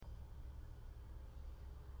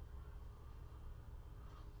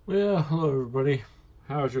Well, hello everybody.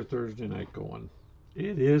 How's your Thursday night going?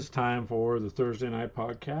 It is time for the Thursday night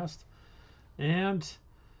podcast, and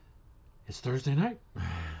it's Thursday night.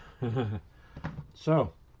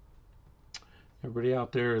 So, everybody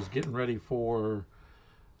out there is getting ready for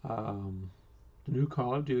the new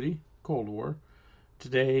Call of Duty Cold War.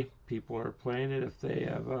 Today, people are playing it. If they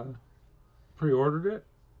have pre ordered it,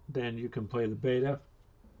 then you can play the beta.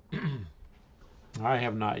 I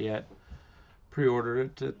have not yet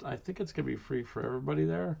pre-ordered it. I think it's going to be free for everybody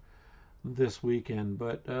there this weekend.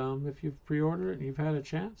 But if you've pre-ordered it and you've had a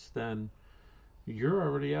chance, then you're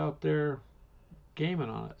already out there gaming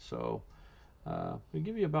on it. So we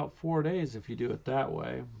give you about 4 days if you do it that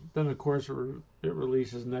way. Then of course it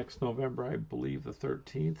releases next November, I believe the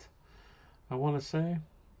 13th. I want to say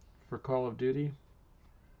for Call of Duty,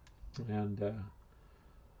 and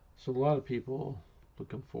so a lot of people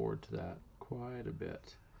looking forward to that quite a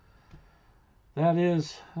bit. That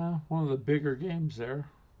is one of the bigger games there,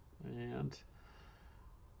 and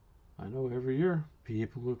I know every year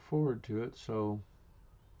people look forward to it. So,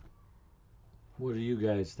 what do you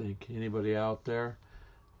guys think? Anybody out there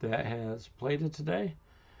that has played it today?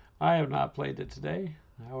 I have not played it today.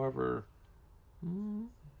 However,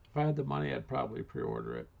 if I had the money, I'd probably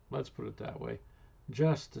pre-order it. Let's put it that way,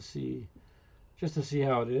 just to see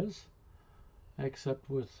how it is. Except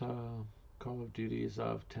with Call of Duties,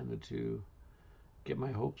 I've tended to get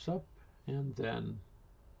my hopes up, and then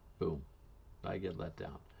boom, I get let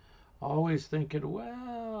down. Always thinking,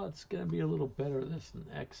 well, it's going to be a little better this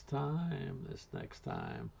next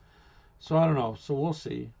time. So I don't know. So we'll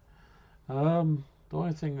see. The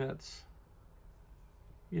only thing that's,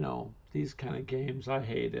 these kind of games I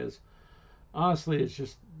hate is, honestly, it's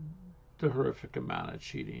just the horrific amount of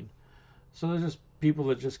cheating. So there's just people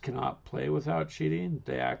that just cannot play without cheating.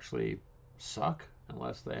 They actually suck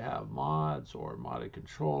unless they have mods or modded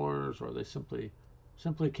controllers, or they simply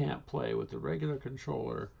can't play with the regular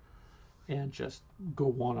controller and just go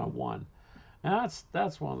one-on-one. And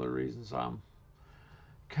that's one of the reasons I'm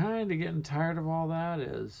kind of getting tired of all that.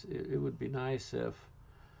 Is it would be nice if,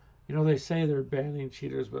 they say they're banning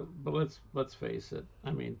cheaters, but let's face it.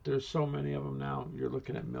 I mean, there's so many of them now. You're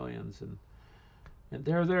looking at millions, and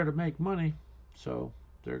they're there to make money, so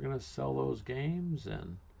they're gonna sell those games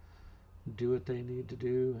and do what they need to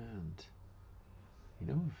do. And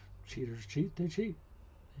if cheaters cheat, they cheat,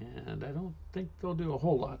 and I don't think they'll do a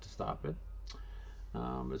whole lot to stop it.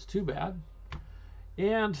 It's too bad.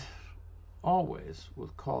 And always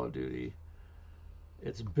with Call of Duty,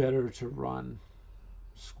 it's better to run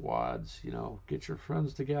squads. Get your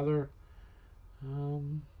friends together,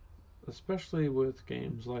 especially with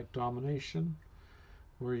games like Domination,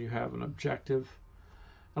 where you have an objective.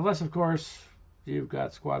 Unless, of course, you've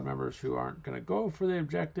got squad members who aren't going to go for the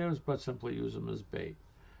objectives, but simply use them as bait.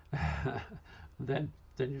 then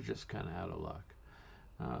you're just kind of out of luck.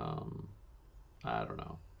 I don't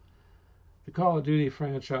know. The Call of Duty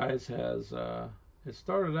franchise has it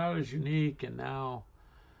started out as unique, and now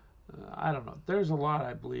I don't know. There's a lot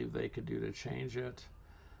I believe they could do to change it,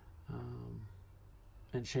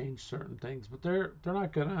 and change certain things, but they're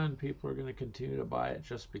not gonna, and people are gonna continue to buy it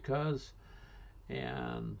just because,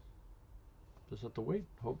 and just have to wait.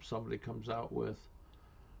 Hope somebody comes out with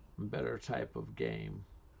a better type of game.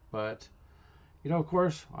 But of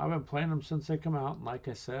course, I've been playing them since they come out, and like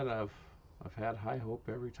I said, I've had high hope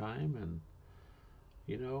every time, and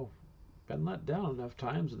been let down enough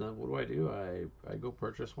times, and then what do? I go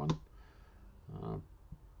purchase one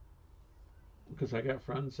because I got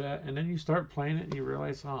friends that, and then you start playing it and you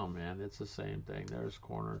realize, oh man, it's the same thing. There's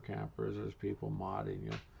corner campers, there's people modding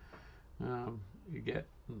you. You get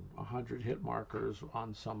 100 hit markers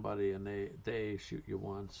on somebody, and they shoot you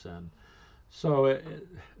once, and so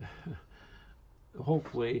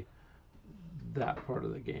hopefully that part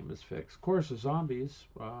of the game is fixed. Of course, the zombies,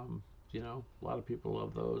 a lot of people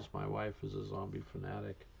love those. My wife is a zombie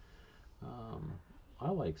fanatic. I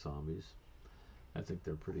like zombies. I think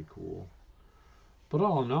they're pretty cool. But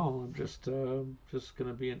all in all, I'm just going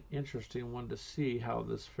to be an interesting one to see how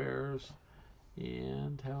this fares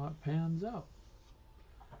and how it pans out.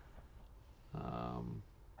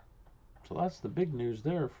 So that's the big news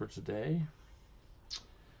there for today.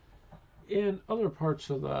 In other parts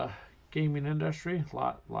of the gaming industry,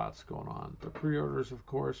 lots going on. The pre-orders, of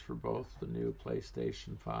course, for both the new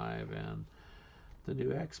PlayStation 5 and the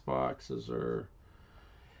new Xboxes are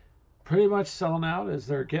pretty much selling out as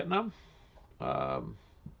they're getting them. I've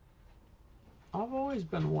always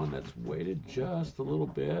been one that's waited just a little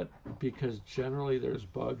bit, because generally there's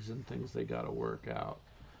bugs and things they got to work out.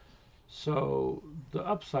 So the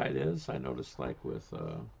upside is, I noticed, like with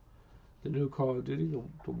the new Call of Duty,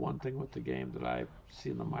 the one thing with the game that I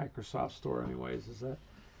see in the Microsoft store anyways is that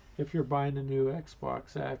if you're buying a new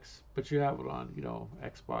Xbox X, but you have it on,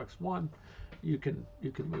 Xbox One, you can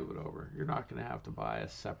move it over. You're not going to have to buy a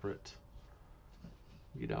separate,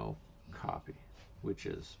 copy, which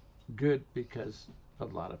is good because a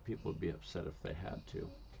lot of people would be upset if they had to.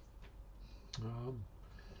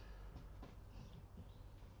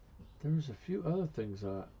 There's a few other things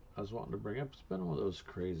I was wanting to bring up. It's been one of those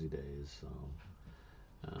crazy days, so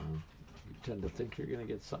you tend to think you're going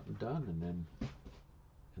to get something done, and then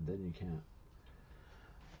you can't.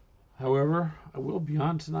 However, I will be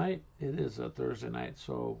on tonight. It is a Thursday night,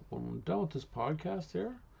 so when I'm done with this podcast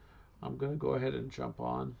here, I'm going to go ahead and jump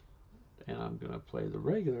on, and I'm going to play the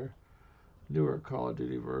regular, newer Call of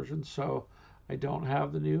Duty version. So I don't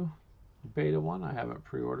have the new beta one. I haven't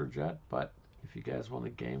pre-ordered yet, but if you guys want to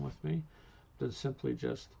game with me, then simply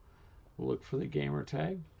just look for the gamer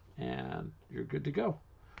tag, and you're good to go.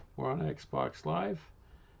 We're on Xbox Live,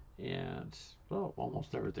 and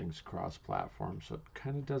almost everything's cross-platform, so it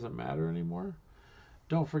kind of doesn't matter anymore.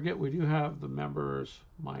 Don't forget, we do have the members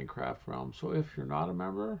Minecraft realm, so if you're not a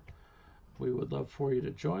member, we would love for you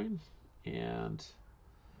to join and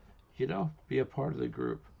be a part of the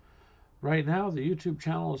group. Right now, the YouTube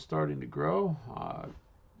channel is starting to grow.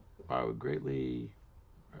 I would greatly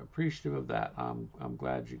appreciative of that. I'm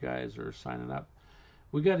glad you guys are signing up.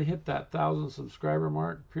 We got to hit that 1,000 subscriber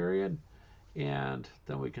mark, period, and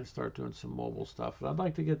then we can start doing some mobile stuff. And I'd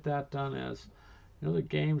like to get that done as the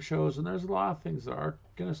game shows, and there's a lot of things that are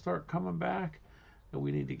going to start coming back, and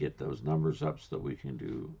we need to get those numbers up so that we can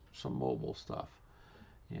do some mobile stuff.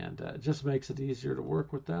 And it just makes it easier to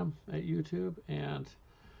work with them at YouTube, and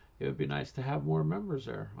it would be nice to have more members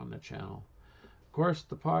there on the channel. Of course,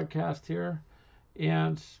 the podcast here,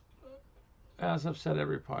 and as I've said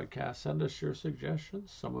every podcast, send us your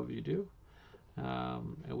suggestions. Some of you do.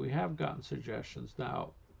 And we have gotten suggestions.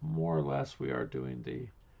 Now, more or less, we are doing the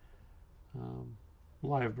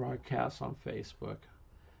live broadcasts on Facebook.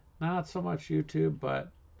 Not so much YouTube,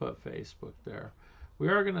 but Facebook there. We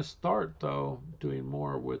are going to start, though, doing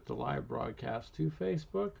more with the live broadcast to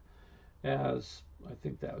Facebook, as I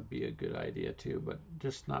think that would be a good idea, too, but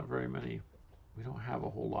just not very many. We don't have a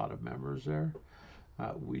whole lot of members there.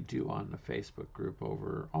 We do on the Facebook group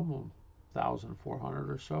over almost 1,400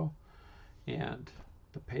 or so, and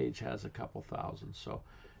the page has a couple thousand. So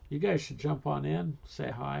you guys should jump on in, say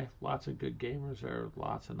hi. Lots of good gamers there,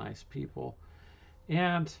 lots of nice people,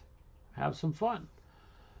 and have some fun.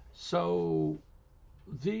 So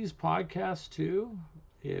these podcasts too,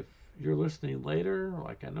 if you're listening later,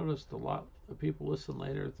 like I noticed a lot of people listen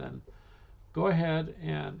later, then go ahead,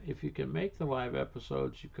 and if you can make the live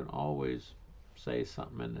episodes, you can always say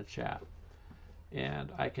something in the chat,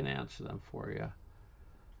 and I can answer them for you.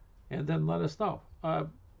 And then let us know.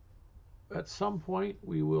 At some point,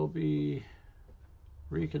 we will be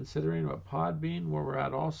reconsidering what Podbean, where we're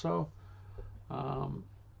at also,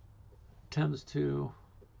 tends to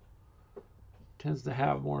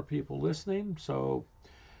have more people listening. So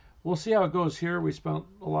we'll see how it goes here. We spent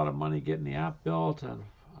a lot of money getting the app built, and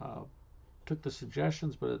took the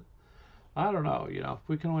suggestions, but I don't know.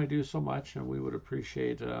 We can only do so much, and we would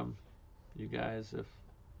appreciate you guys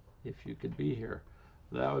if you could be here.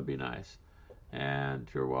 That would be nice. And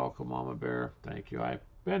you're welcome, Mama Bear. Thank you. I've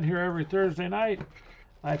been here every Thursday night.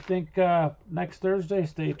 I think next Thursday,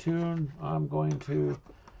 stay tuned. I'm going to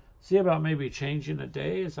see about maybe changing the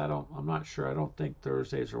days. I'm not sure. I don't think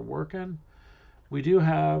Thursdays are working. We do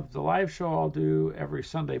have the live show I'll do every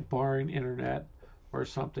Sunday, barring internet or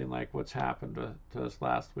something like what's happened to us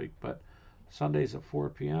last week. But Sundays at 4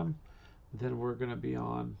 p.m., then we're going to be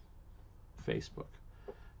on Facebook.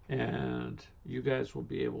 And you guys will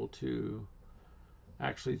be able to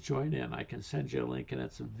actually join in. I can send you a link, and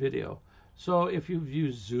it's a video. So if you've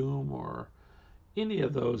used Zoom or any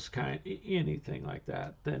of those anything like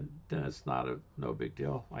that, then it's no big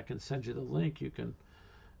deal. I can send you the link. You can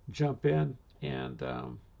jump in, and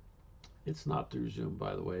it's not through Zoom,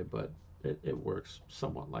 by the way, but it works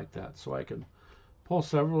somewhat like that. So I can pull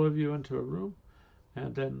several of you into a room,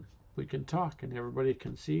 and then we can talk, and everybody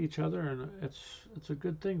can see each other, and it's a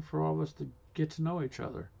good thing for all of us to get to know each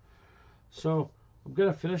other. So I'm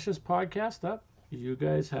going to finish this podcast up. You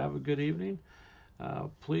guys have a good evening.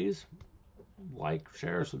 Please like,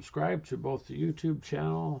 share, subscribe to both the YouTube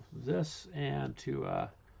channel, this, and to our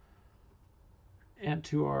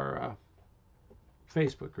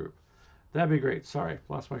Facebook group. That'd be great. Sorry,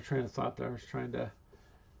 lost my train of thought there. I was trying to.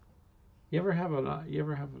 You ever have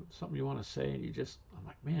something you want to say, and I'm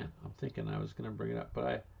like, man, I'm thinking I was going to bring it up,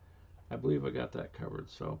 but I believe I got that covered.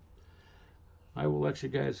 So I will let you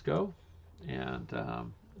guys go. And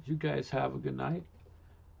you guys have a good night.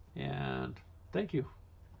 And thank you.